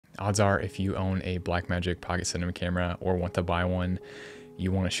Odds are if you own a Blackmagic Pocket Cinema camera or want to buy one,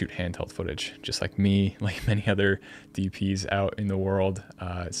 you want to shoot handheld footage, just like me, like many other DPs out in the world.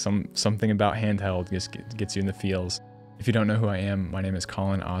 Something about handheld just gets you in the feels. If you don't know who I am, my name is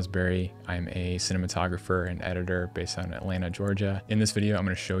Collin Ausbury. I'm a cinematographer and editor based out in Atlanta, Georgia. In this video, I'm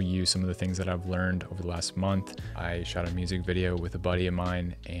going to show you some of the things that I've learned over the last month. I shot a music video with a buddy of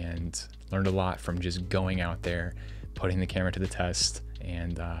mine and learned a lot from just going out there, putting the camera to the test,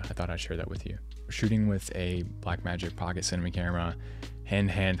 and I thought I'd share that with you. Shooting with a Blackmagic Pocket Cinema camera,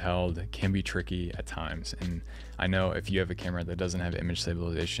 handheld, can be tricky at times. And I know if you have a camera that doesn't have image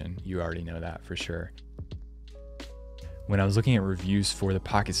stabilization, you already know that for sure. When I was looking at reviews for the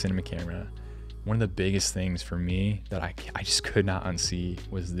Pocket Cinema camera, one of the biggest things for me that I just could not unsee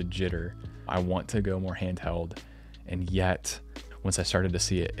was the jitter. I want to go more handheld, and yet once I started to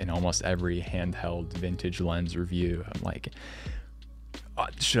see it in almost every handheld vintage lens review, I'm like,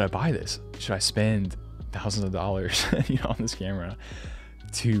 should I buy this? Should I spend thousands of dollars on this camera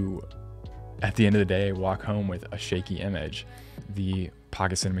to, at the end of the day, walk home with a shaky image? The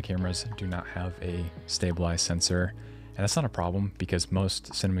Pocket Cinema cameras do not have a stabilized sensor. And that's not a problem because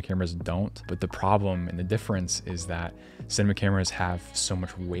most cinema cameras don't. But the problem and the difference is that cinema cameras have so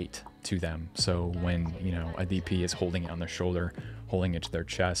much weight to them. So when, a DP is holding it on their shoulder, holding it to their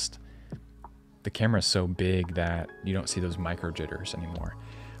chest, the camera is so big that you don't see those micro jitters anymore.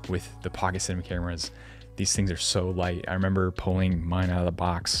 With the Pocket Cinema cameras, these things are so light. I remember pulling mine out of the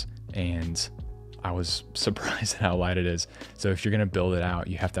box and I was surprised at how light it is. So if you're gonna build it out,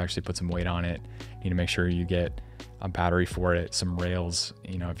 you have to actually put some weight on it. You need to make sure you get a battery for it, some rails,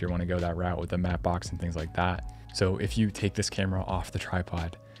 if you want to go that route with the matte box and things like that. So if you take this camera off the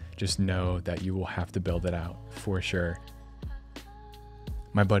tripod, just know that you will have to build it out for sure.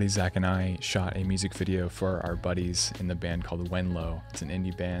 My buddy Zach and I shot a music video for our buddies in the band called Wenlow. It's an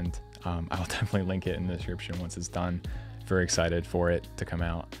indie band. I'll definitely link it in the description once it's done. Very excited for it to come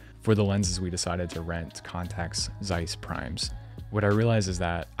out. For the lenses, we decided to rent Contax Zeiss Primes. What I realized is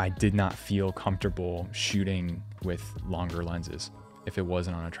that I did not feel comfortable shooting with longer lenses if it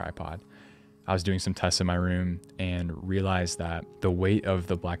wasn't on a tripod. I was doing some tests in my room and realized that the weight of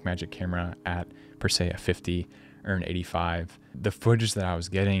the Blackmagic camera at per se a 50 or an 85, the footage that I was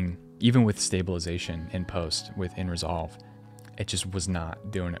getting, even with stabilization in post with in resolve, it just was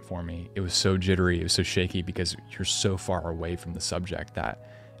not doing it for me. It was so jittery, it was so shaky because you're so far away from the subject that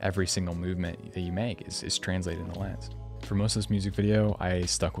every single movement that you make is translated in the lens. For most of this music video, I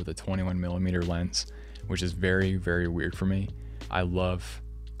stuck with a 21mm lens, which is very, very weird for me. I love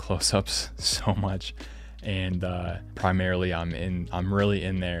close-ups so much, and primarily I'm really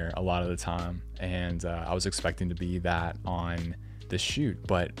in there a lot of the time, and I was expecting to be that on this shoot,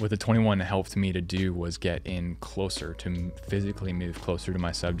 but what the 21 helped me to do was get in closer, to physically move closer to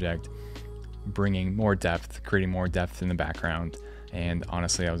my subject, bringing more depth, creating more depth in the background, and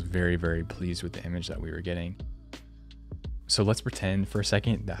honestly, I was very, very pleased with the image that we were getting. So let's pretend for a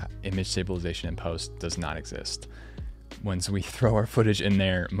second that image stabilization in post does not exist. Once we throw our footage in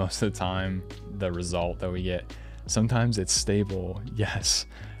there, most of the time, the result that we get, sometimes it's stable, yes,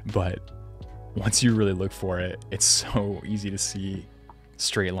 but once you really look for it, it's so easy to see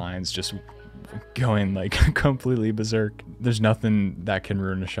straight lines just going like completely berserk. There's nothing that can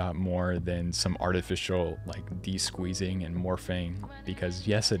ruin a shot more than some artificial like de-squeezing and morphing, because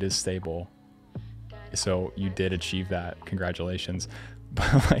yes, it is stable. So you did achieve that, congratulations.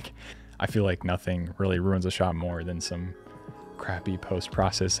 But I feel like nothing really ruins a shot more than some crappy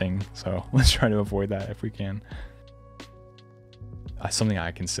post-processing. So let's try to avoid that if we can. Something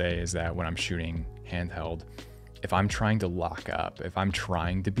I can say is that when I'm shooting handheld, if I'm trying to lock up, if I'm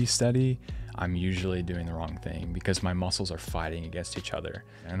trying to be steady, I'm usually doing the wrong thing because my muscles are fighting against each other.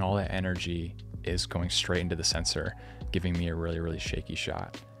 And all that energy is going straight into the sensor, giving me a really, really shaky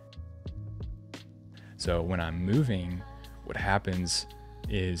shot. So when I'm moving, what happens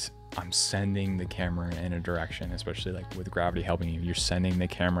is I'm sending the camera in a direction, especially like with gravity helping you, you're sending the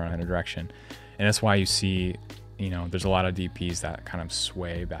camera in a direction. And that's why you see, there's a lot of DPs that kind of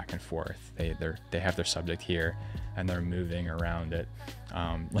sway back and forth. They have their subject here and they're moving around it.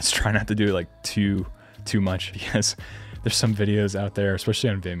 Let's try not to do like too much, because there's some videos out there, especially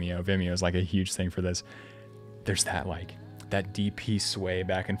on Vimeo. Vimeo is like a huge thing for this. There's that DP sway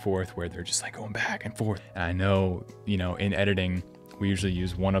back and forth where they're just like going back and forth. And I know, in editing, we usually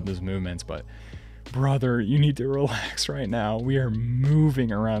use one of those movements, but brother, you need to relax right now. We are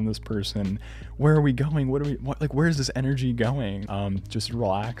moving around this person. Where are we going? Like, where's this energy going? Just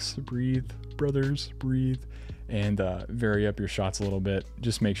relax, breathe, brothers, breathe, and vary up your shots a little bit.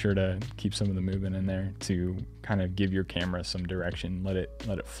 Just make sure to keep some of the movement in there to kind of give your camera some direction. Let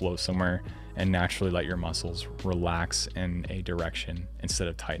it flow somewhere, and naturally let your muscles relax in a direction instead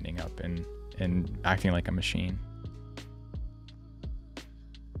of tightening up and acting like a machine.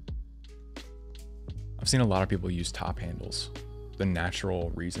 I've seen a lot of people use top handles. The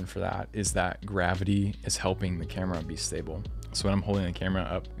natural reason for that is that gravity is helping the camera be stable. So when I'm holding the camera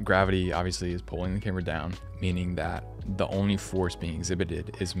up, gravity obviously is pulling the camera down, meaning that the only force being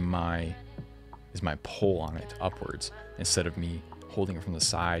exhibited is my pull on it upwards, instead of me holding it from the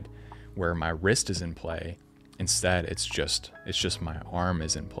side where my wrist is in play. Instead, it's just my arm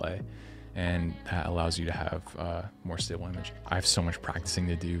is in play. And that allows you to have a more stable image. I have so much practicing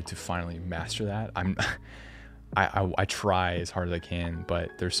to do to finally master that. I try as hard as I can,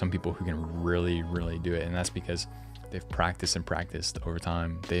 but there's some people who can really, really do it. And that's because they've practiced and practiced over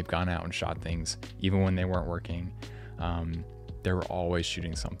time. They've gone out and shot things, even when they weren't working. They were always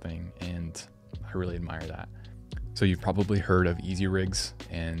shooting something, and I really admire that. So you've probably heard of easy rigs,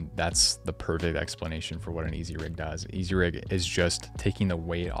 and that's the perfect explanation for what an easy rig does. Easy rig is just taking the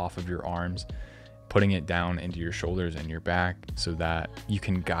weight off of your arms, putting it down into your shoulders and your back so that you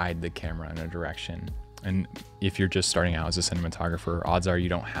can guide the camera in a direction. And if you're just starting out as a cinematographer, odds are you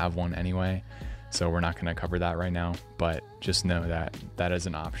don't have one anyway. So we're not going to cover that right now, but just know that that is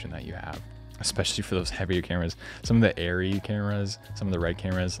an option that you have, especially for those heavier cameras. Some of the airy cameras, some of the red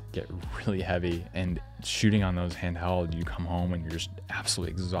cameras get really heavy, and shooting on those handheld, you come home and you're just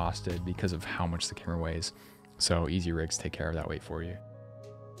absolutely exhausted because of how much the camera weighs. So easy rigs take care of that weight for you.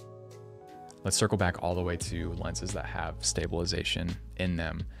 Let's circle back all the way to lenses that have stabilization in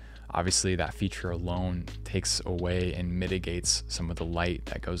them. Obviously that feature alone takes away and mitigates some of the light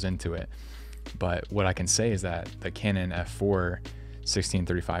that goes into it. But what I can say is that the Canon f4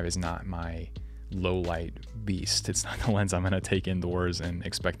 1635 is not my low light beast. It's not the lens I'm going to take indoors and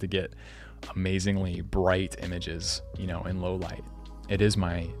expect to get amazingly bright images, you know, in low light. It is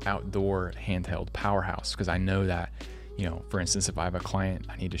my outdoor handheld powerhouse, because I know that, you know, for instance, if I have a client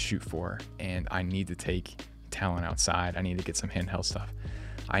I need to shoot for and I need to take talent outside, I need to get some handheld stuff,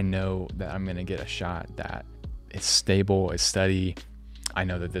 I know that I'm going to get a shot that it's stable, it's steady. I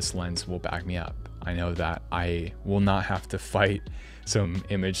know that this lens will back me up. I know that I will not have to fight some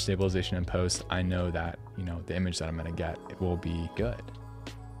image stabilization in post. I know that, you know, the image that I'm going to get, it will be good.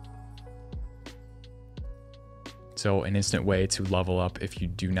 So an instant way to level up if you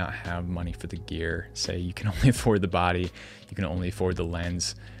do not have money for the gear, say you can only afford the body, you can only afford the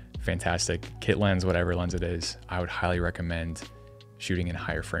lens, fantastic, kit lens, whatever lens it is, I would highly recommend shooting in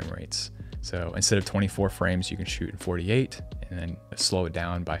higher frame rates. So instead of 24 frames, you can shoot in 48 and then slow it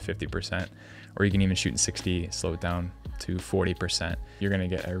down by 50%, or you can even shoot in 60, slow it down to 40%. You're gonna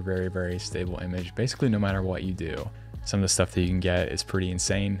get a very, very stable image, basically no matter what you do. Some of the stuff that you can get is pretty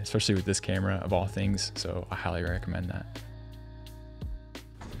insane, especially with this camera of all things, so I highly recommend that.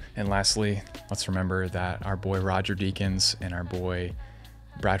 And lastly, let's remember that our boy Roger Deakins and our boy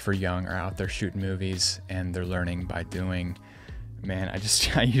Bradford Young are out there shooting movies, and they're learning by doing. Man,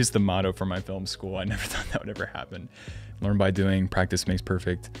 I used the motto from my film school. I never thought that would ever happen. Learn by doing, practice makes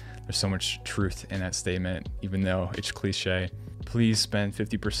perfect. There's so much truth in that statement, even though it's cliche. Please spend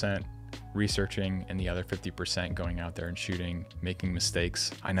 50% researching and the other 50% going out there and shooting, making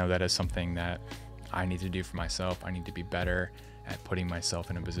mistakes. I know that is something that I need to do for myself. I need to be better at putting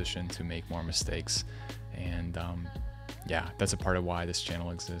myself in a position to make more mistakes. And yeah, that's a part of why this channel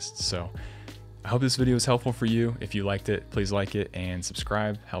exists. So I hope this video was helpful for you. If you liked it, please like it and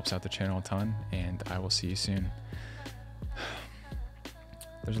subscribe. Helps out the channel a ton, and I will see you soon.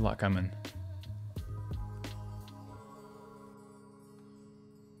 There's a lot coming.